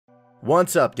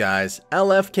What's up guys,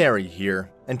 LF Carry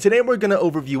here, and today we're gonna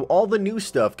overview all the new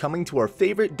stuff coming to our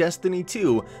favorite Destiny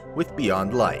 2 with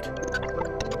Beyond Light.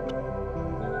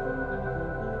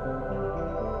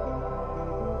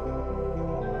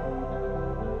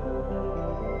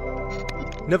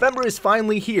 November is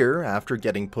finally here. After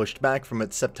getting pushed back from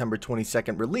its September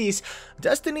 22nd release,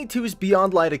 Destiny 2's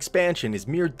Beyond Light expansion is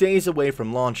mere days away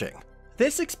from launching.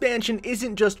 This expansion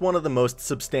isn't just one of the most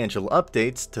substantial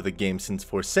updates to the game since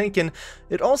Forsaken,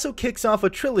 it also kicks off a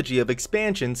trilogy of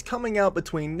expansions coming out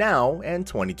between now and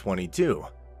 2022.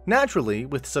 Naturally,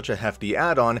 with such a hefty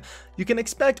add-on, you can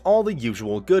expect all the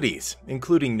usual goodies,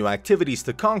 including new activities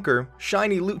to conquer,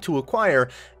 shiny loot to acquire,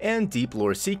 and deep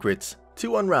lore secrets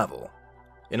to unravel.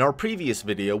 In our previous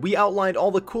video, we outlined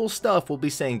all the cool stuff we'll be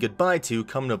saying goodbye to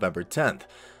come November 10th.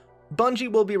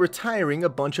 Bungie will be retiring a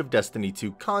bunch of Destiny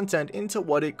 2 content into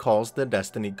what it calls the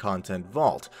Destiny Content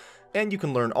Vault, and you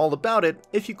can learn all about it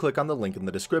if you click on the link in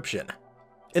the description.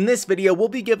 In this video, we'll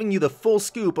be giving you the full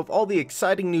scoop of all the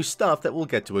exciting new stuff that we'll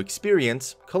get to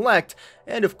experience, collect,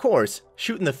 and of course,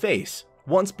 shoot in the face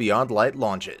once Beyond Light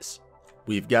launches.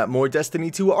 We've got more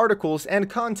Destiny 2 articles and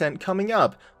content coming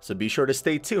up, so be sure to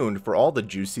stay tuned for all the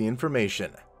juicy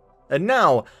information. And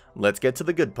now, let's get to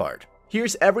the good part.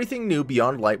 Here's everything new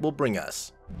Beyond Light will bring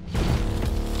us.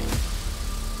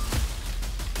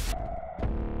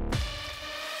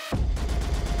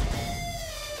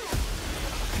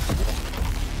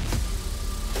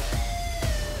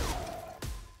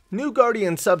 New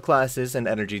Guardian subclasses and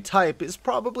energy type is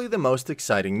probably the most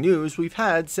exciting news we've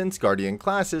had since Guardian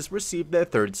classes received their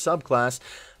third subclass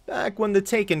back when the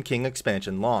Taken King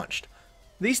expansion launched.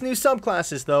 These new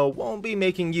subclasses, though, won't be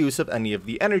making use of any of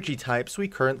the energy types we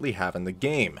currently have in the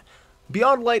game.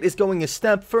 Beyond Light is going a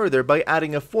step further by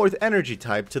adding a fourth energy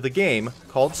type to the game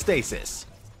called Stasis.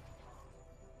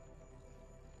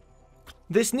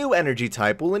 This new energy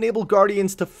type will enable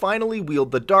Guardians to finally wield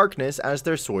the darkness as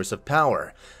their source of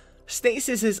power.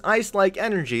 Stasis is ice-like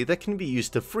energy that can be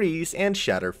used to freeze and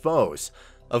shatter foes.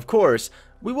 Of course,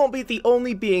 we won't be the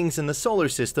only beings in the solar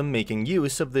system making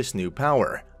use of this new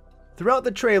power. Throughout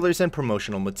the trailers and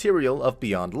promotional material of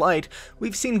Beyond Light,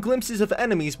 we've seen glimpses of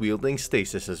enemies wielding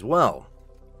Stasis as well.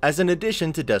 As an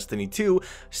addition to Destiny 2,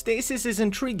 Stasis is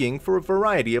intriguing for a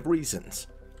variety of reasons.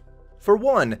 For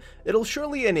one, it'll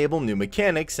surely enable new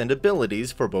mechanics and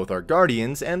abilities for both our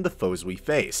Guardians and the foes we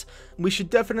face. We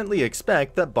should definitely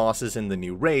expect that bosses in the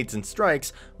new raids and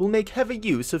strikes will make heavy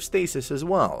use of Stasis as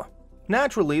well.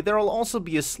 Naturally, there'll also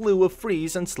be a slew of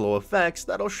freeze and slow effects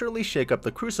that'll surely shake up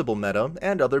the Crucible meta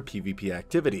and other PvP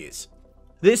activities.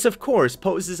 This, of course,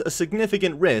 poses a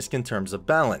significant risk in terms of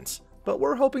balance, but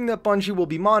we're hoping that Bungie will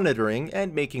be monitoring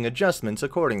and making adjustments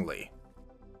accordingly.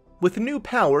 With new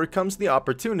power comes the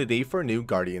opportunity for new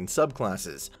Guardian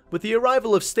subclasses. With the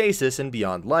arrival of Stasis and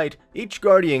Beyond Light, each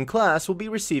Guardian class will be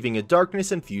receiving a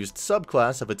darkness-infused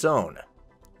subclass of its own.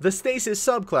 The Stasis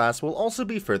subclass will also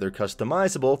be further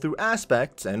customizable through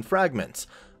aspects and fragments,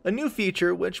 a new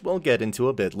feature which we'll get into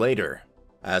a bit later.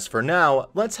 As for now,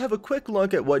 let's have a quick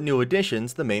look at what new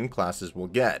additions the main classes will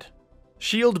get.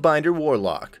 Shieldbinder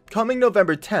Warlock. Coming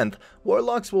November 10th,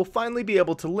 Warlocks will finally be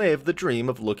able to live the dream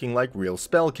of looking like real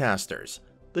spellcasters.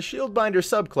 The Shieldbinder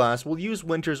subclass will use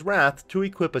Winter's Wrath to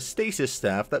equip a stasis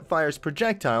staff that fires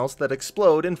projectiles that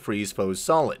explode and freeze foes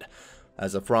solid.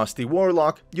 As a Frosty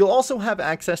Warlock, you'll also have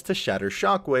access to Shatter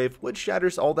Shockwave, which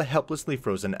shatters all the helplessly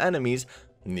frozen enemies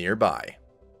nearby.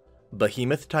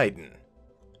 Behemoth Titan.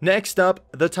 Next up,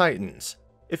 the Titans.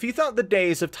 If you thought the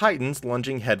days of Titans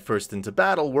lunging headfirst into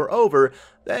battle were over,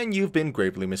 then you've been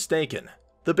gravely mistaken.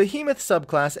 The Behemoth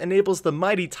subclass enables the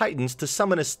mighty Titans to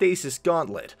summon a stasis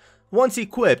gauntlet. Once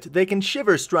equipped, they can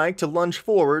Shiver Strike to lunge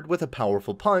forward with a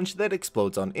powerful punch that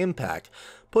explodes on impact,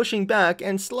 pushing back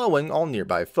and slowing all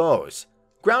nearby foes.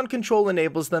 Ground control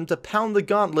enables them to pound the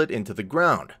gauntlet into the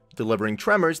ground, delivering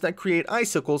tremors that create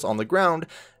icicles on the ground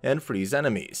and freeze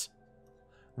enemies.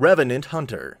 Revenant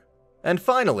Hunter. And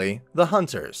finally, the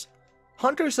Hunters.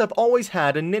 Hunters have always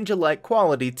had a ninja-like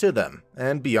quality to them,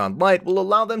 and Beyond Light will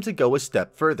allow them to go a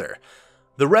step further.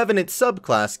 The Revenant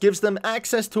subclass gives them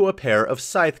access to a pair of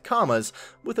Scythe Kamas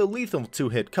with a lethal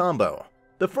 2-hit combo.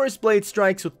 The first blade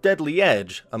strikes with Deadly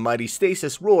Edge, a mighty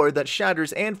stasis roar that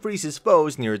shatters and freezes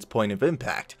foes near its point of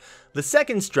impact. The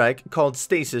second strike, called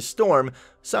Stasis Storm,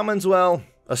 summons, well,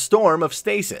 a storm of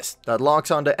stasis that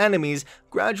locks onto enemies,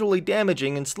 gradually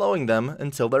damaging and slowing them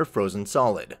until they're frozen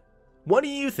solid. What do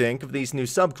you think of these new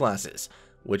subclasses?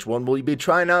 Which one will you be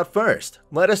trying out first?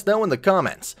 Let us know in the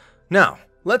comments. Now,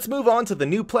 let's move on to the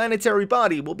new planetary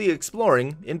body we'll be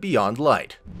exploring in Beyond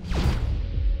Light.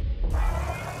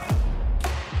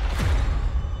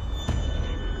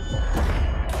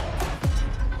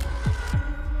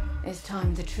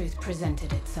 time the truth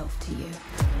presented itself to you.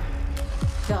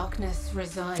 Darkness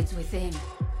resides within,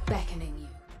 beckoning you.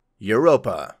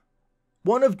 Europa.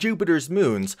 One of Jupiter's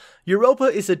moons, Europa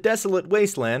is a desolate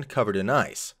wasteland covered in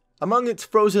ice. Among its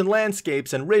frozen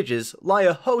landscapes and ridges lie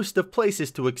a host of places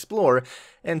to explore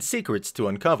and secrets to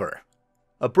uncover.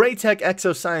 A Braytech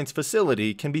exoscience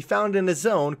facility can be found in a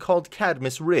zone called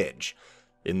Cadmus Ridge.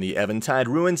 In the Eventide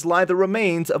ruins lie the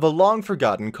remains of a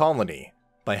long-forgotten colony.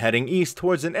 By heading east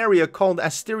towards an area called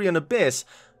Asterion Abyss,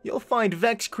 you'll find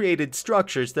Vex-created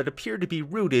structures that appear to be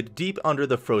rooted deep under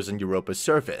the frozen Europa's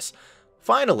surface.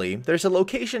 Finally, there's a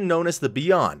location known as the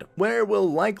Beyond, where we'll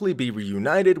likely be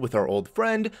reunited with our old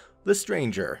friend, the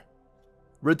Stranger.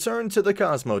 Return to the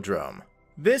Cosmodrome.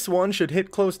 This one should hit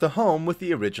close to home with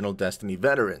the original Destiny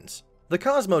veterans. The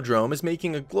Cosmodrome is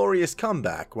making a glorious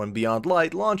comeback when Beyond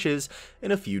Light launches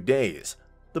in a few days.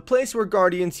 The place where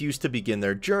Guardians used to begin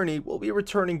their journey will be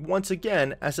returning once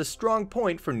again as a strong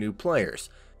point for new players.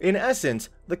 In essence,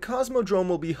 the Cosmodrome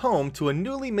will be home to a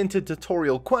newly minted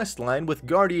tutorial questline with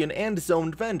Guardian and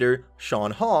zoned vendor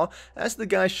Sean Haw as the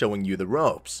guy showing you the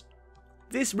ropes.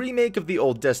 This remake of the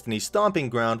old Destiny stomping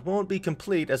ground won't be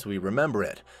complete as we remember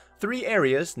it. 3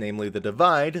 areas, namely the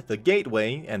Divide, the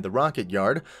Gateway, and the Rocket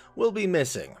Yard, will be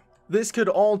missing. This could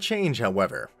all change,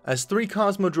 however, as 3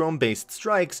 Cosmodrome-based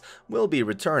strikes will be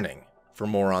returning. For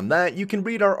more on that, you can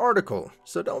read our article,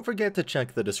 so don't forget to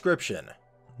check the description.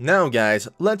 Now guys,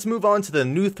 let's move on to the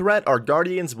new threat our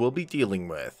Guardians will be dealing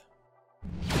with.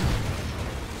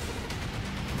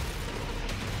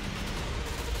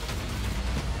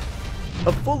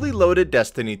 A fully loaded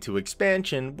Destiny 2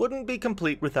 expansion wouldn't be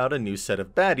complete without a new set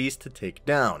of baddies to take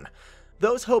down.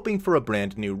 Those hoping for a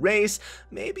brand new race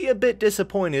may be a bit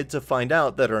disappointed to find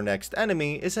out that our next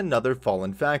enemy is another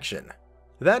fallen faction.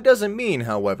 That doesn't mean,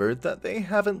 however, that they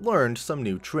haven't learned some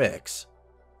new tricks.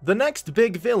 The next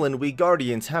big villain we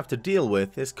Guardians have to deal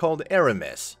with is called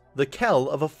Aramis, the Kell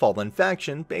of a fallen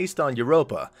faction based on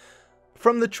Europa.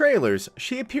 From the trailers,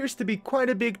 she appears to be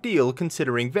quite a big deal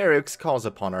considering Varix calls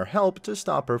upon our help to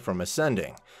stop her from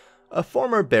ascending. A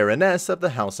former Baroness of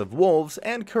the House of Wolves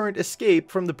and current escape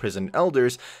from the prison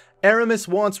elders, Aramis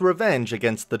wants revenge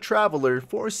against the Traveler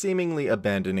for seemingly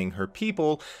abandoning her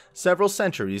people several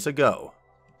centuries ago.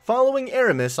 Following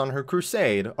Aramis on her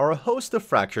crusade are a host of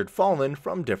fractured fallen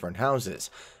from different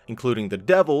houses, including the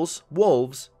Devils,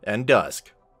 Wolves, and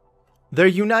Dusk. They're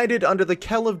united under the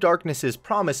Kell of Darkness's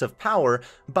promise of power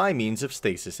by means of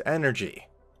stasis energy.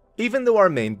 Even though our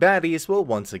main baddies will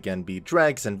once again be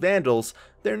Dregs and Vandals,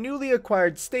 their newly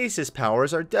acquired stasis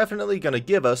powers are definitely going to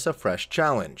give us a fresh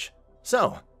challenge.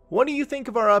 So, what do you think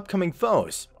of our upcoming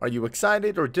foes? Are you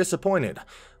excited or disappointed?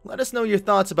 Let us know your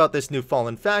thoughts about this new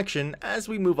fallen faction as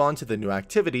we move on to the new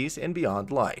activities in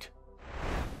Beyond Light.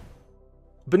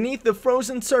 Beneath the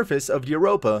frozen surface of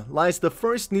Europa lies the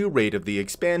first new raid of the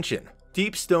expansion,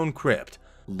 Deepstone Crypt.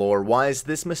 Lore-wise,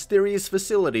 this mysterious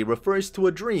facility refers to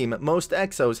a dream most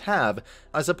Exos have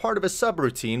as a part of a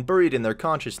subroutine buried in their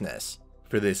consciousness.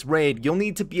 For this raid, you'll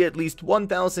need to be at least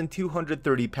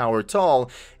 1,230 power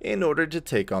tall in order to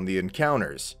take on the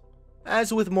encounters.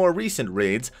 As with more recent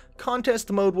raids,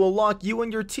 contest mode will lock you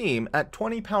and your team at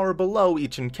 20 power below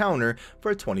each encounter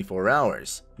for 24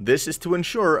 hours. This is to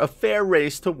ensure a fair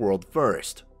race to world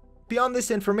first. Beyond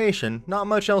this information, not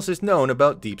much else is known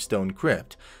about Deepstone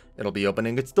Crypt. It'll be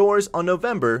opening its doors on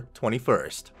November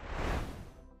 21st.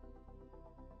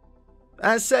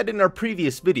 As said in our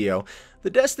previous video, the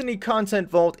Destiny Content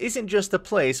Vault isn't just a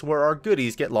place where our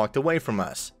goodies get locked away from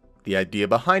us. The idea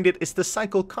behind it is to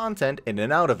cycle content in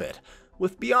and out of it.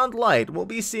 With Beyond Light, we'll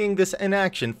be seeing this in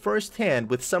action firsthand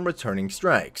with some returning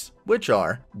strikes, which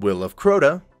are Will of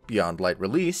Crota, Beyond Light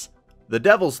release, The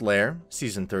Devil's Lair,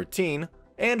 Season 13,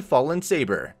 and Fallen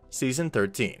Saber, Season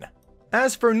 13.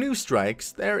 As for new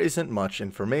strikes, there isn't much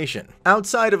information.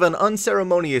 Outside of an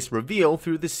unceremonious reveal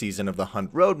through the Season of the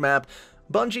Hunt roadmap,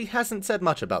 Bungie hasn't said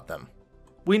much about them.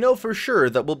 We know for sure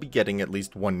that we'll be getting at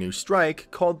least one new strike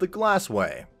called the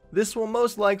Glassway. This will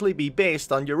most likely be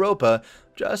based on Europa,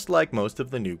 just like most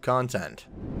of the new content.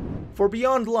 For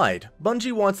Beyond Light,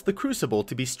 Bungie wants the Crucible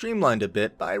to be streamlined a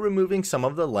bit by removing some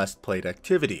of the less played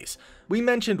activities. We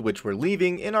mentioned which we're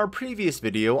leaving in our previous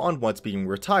video on what's being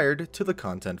retired to the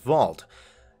Content Vault.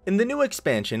 In the new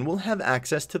expansion, we'll have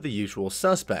access to the usual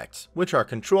suspects, which are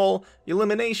Control,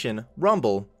 Elimination,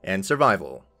 Rumble, and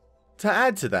Survival. To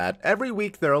add to that, every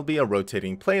week there'll be a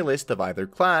rotating playlist of either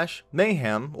Clash,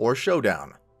 Mayhem, or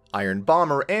Showdown. Iron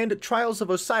Bomber and Trials of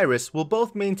Osiris will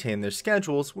both maintain their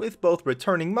schedules with both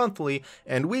returning monthly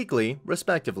and weekly,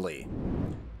 respectively.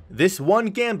 This one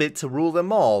gambit to rule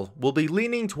them all will be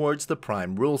leaning towards the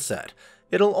Prime rule set.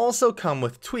 It'll also come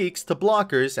with tweaks to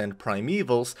blockers and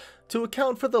primevals to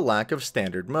account for the lack of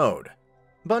standard mode.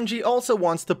 Bungie also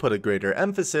wants to put a greater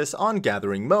emphasis on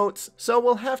gathering motes, so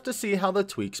we'll have to see how the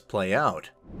tweaks play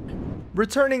out.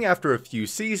 Returning after a few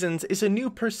seasons is a new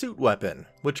pursuit weapon,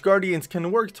 which Guardians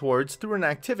can work towards through an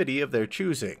activity of their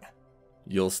choosing.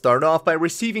 You'll start off by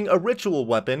receiving a ritual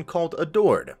weapon called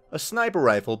Adored, a sniper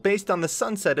rifle based on the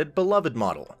sunsetted Beloved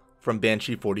model, from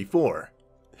Banshee 44.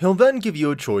 He'll then give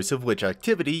you a choice of which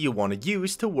activity you want to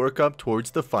use to work up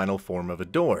towards the final form of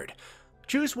Adored.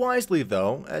 Choose wisely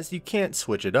though, as you can't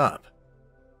switch it up.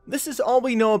 This is all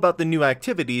we know about the new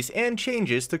activities and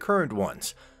changes to current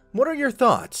ones. What are your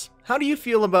thoughts? How do you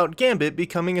feel about Gambit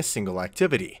becoming a single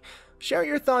activity? Share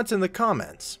your thoughts in the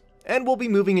comments. And we'll be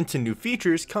moving into new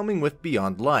features coming with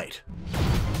Beyond Light.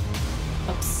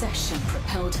 Obsession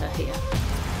propelled her here.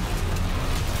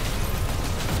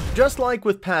 Just like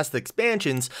with past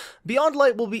expansions, Beyond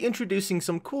Light will be introducing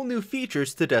some cool new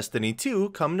features to Destiny 2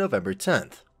 come November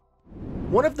 10th.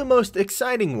 One of the most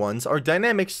exciting ones are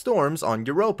dynamic storms on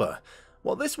Europa.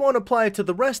 While this won't apply to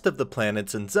the rest of the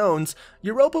planets and zones,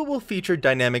 Europa will feature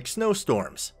dynamic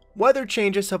snowstorms. Weather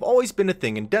changes have always been a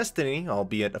thing in Destiny,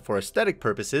 albeit for aesthetic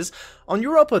purposes. On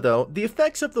Europa though, the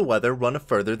effects of the weather run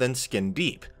further than skin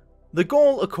deep. The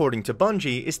goal, according to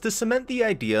Bungie, is to cement the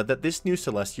idea that this new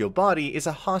celestial body is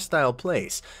a hostile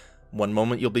place. One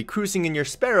moment you'll be cruising in your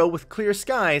Sparrow with clear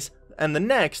skies, and the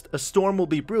next, a storm will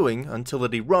be brewing until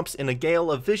it erupts in a gale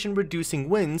of vision-reducing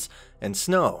winds and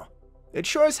snow. It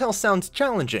sure as hell sounds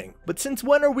challenging, but since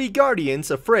when are we Guardians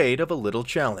afraid of a little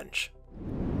challenge?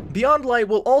 Beyond Light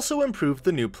will also improve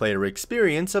the new player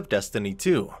experience of Destiny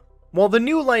 2. While the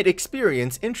new Light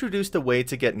experience introduced a way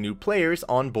to get new players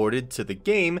onboarded to the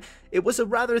game, it was a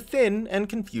rather thin and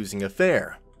confusing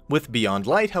affair. With Beyond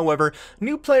Light, however,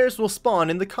 new players will spawn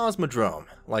in the Cosmodrome,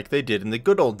 like they did in the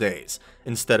good old days.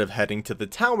 Instead of heading to the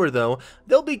tower though,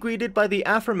 they'll be greeted by the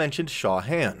aforementioned Shaw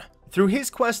Han. Through his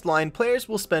questline, players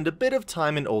will spend a bit of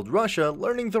time in Old Russia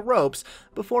learning the ropes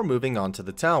before moving on to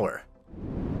the tower.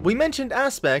 We mentioned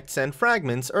aspects and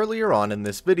fragments earlier on in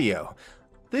this video.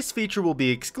 This feature will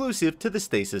be exclusive to the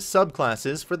Stasis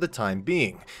subclasses for the time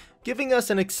being, giving us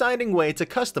an exciting way to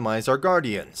customize our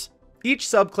Guardians. Each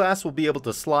subclass will be able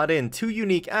to slot in 2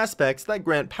 unique aspects that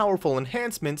grant powerful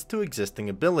enhancements to existing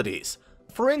abilities.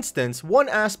 For instance, one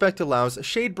aspect allows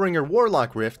Shadebringer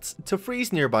Warlock Rifts to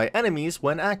freeze nearby enemies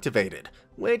when activated,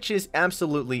 which is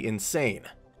absolutely insane.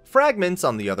 Fragments,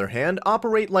 on the other hand,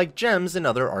 operate like gems in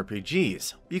other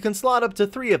RPGs. You can slot up to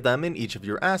 3 of them in each of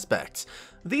your aspects.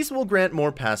 These will grant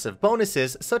more passive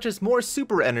bonuses, such as more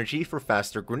super energy for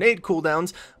faster grenade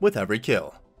cooldowns with every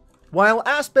kill. While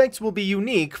aspects will be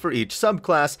unique for each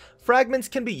subclass, fragments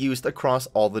can be used across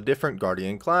all the different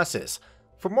Guardian classes.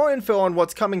 For more info on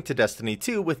what's coming to Destiny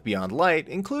 2 with Beyond Light,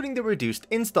 including the reduced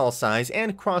install size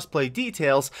and crossplay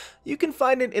details, you can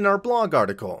find it in our blog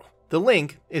article. The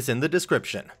link is in the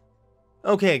description.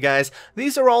 Okay guys,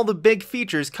 these are all the big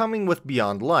features coming with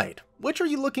Beyond Light. Which are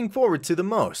you looking forward to the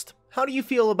most? How do you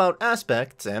feel about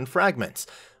aspects and fragments?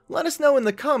 Let us know in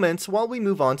the comments while we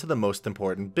move on to the most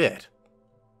important bit.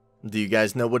 Do you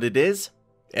guys know what it is?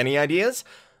 Any ideas?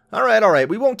 Alright,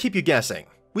 we won't keep you guessing.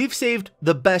 We've saved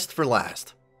the best for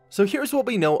last. So here's what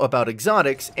we know about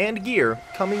exotics and gear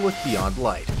coming with Beyond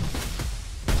Light.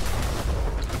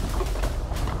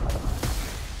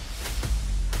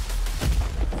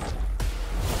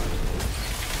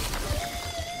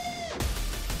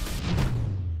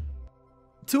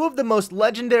 Two of the most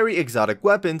legendary exotic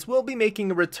weapons will be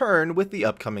making a return with the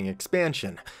upcoming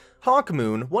expansion.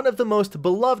 Hawkmoon, one of the most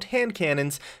beloved hand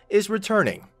cannons, is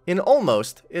returning in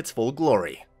almost its full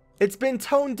glory. It's been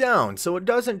toned down so it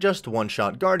doesn't just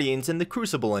one-shot Guardians in the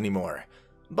Crucible anymore.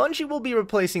 Bungie will be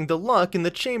replacing the luck in the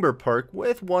chamber perk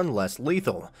with one less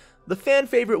lethal. The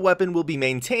fan-favorite weapon will be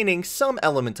maintaining some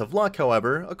element of luck,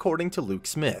 however, according to Luke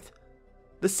Smith.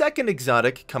 The second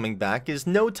exotic coming back is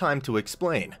No Time to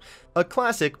Explain, a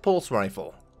classic pulse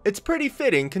rifle. It's pretty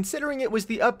fitting considering it was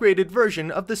the upgraded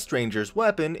version of the Stranger's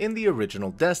weapon in the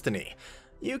original Destiny.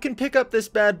 You can pick up this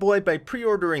bad boy by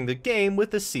pre-ordering the game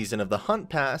with the Season of the Hunt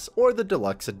Pass or the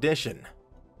Deluxe Edition.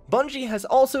 Bungie has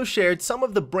also shared some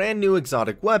of the brand new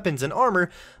exotic weapons and armor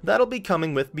that'll be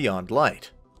coming with Beyond Light.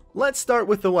 Let's start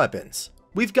with the weapons.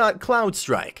 We've got Cloud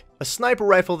Strike, a sniper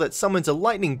rifle that summons a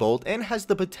lightning bolt and has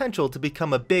the potential to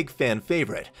become a big fan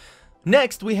favorite.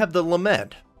 Next we have the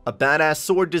Lament, a badass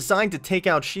sword designed to take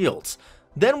out shields.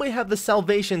 Then we have the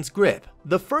Salvation's Grip,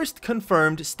 the first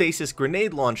confirmed stasis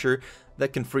grenade launcher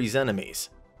that can freeze enemies.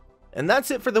 And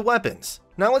that's it for the weapons.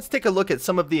 Now let's take a look at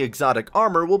some of the exotic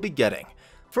armor we'll be getting.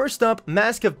 First up,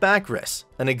 Mask of Bacchus,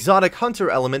 an exotic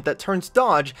hunter element that turns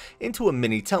dodge into a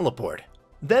mini teleport.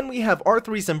 Then we have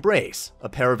R3's Embrace, a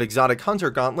pair of exotic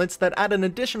hunter gauntlets that add an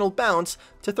additional bounce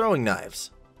to throwing knives.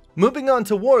 Moving on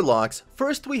to Warlocks,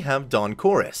 first we have Dawn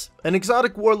Chorus, an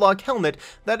exotic Warlock helmet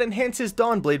that enhances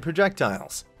Dawnblade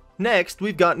projectiles. Next,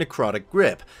 we've got Necrotic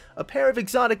Grip, a pair of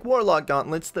exotic Warlock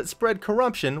gauntlets that spread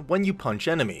corruption when you punch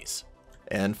enemies.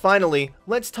 And finally,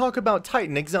 let's talk about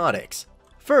Titan exotics.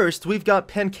 First, we've got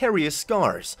Pancarius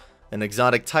Scars, an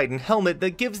exotic Titan helmet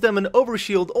that gives them an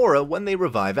overshield aura when they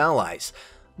revive allies.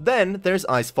 Then there's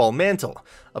Icefall Mantle,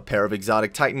 a pair of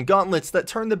exotic Titan gauntlets that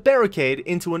turn the barricade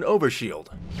into an overshield.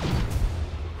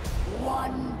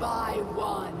 One by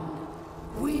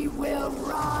one, we will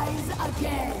rise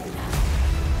again.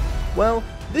 Well,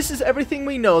 this is everything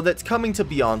we know that's coming to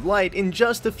Beyond Light in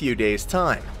just a few days'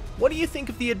 time. What do you think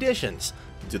of the additions?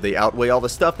 Do they outweigh all the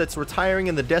stuff that's retiring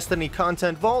in the Destiny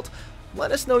content vault?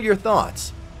 Let us know your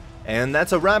thoughts. And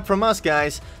that's a wrap from us,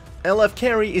 guys. LF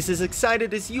Carey is as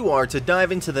excited as you are to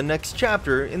dive into the next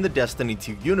chapter in the Destiny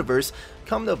 2 universe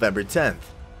come November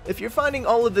 10th. If you're finding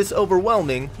all of this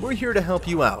overwhelming, we're here to help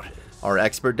you out. Our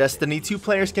expert Destiny 2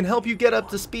 players can help you get up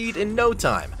to speed in no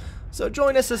time, so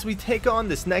join us as we take on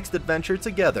this next adventure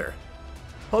together.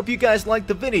 Hope you guys liked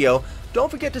the video. Don't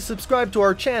forget to subscribe to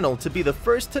our channel to be the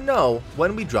first to know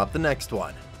when we drop the next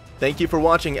one. Thank you for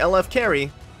watching LF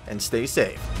Carey, and stay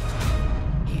safe.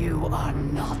 You are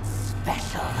not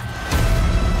special.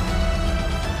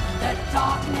 The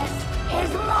darkness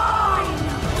is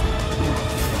mine!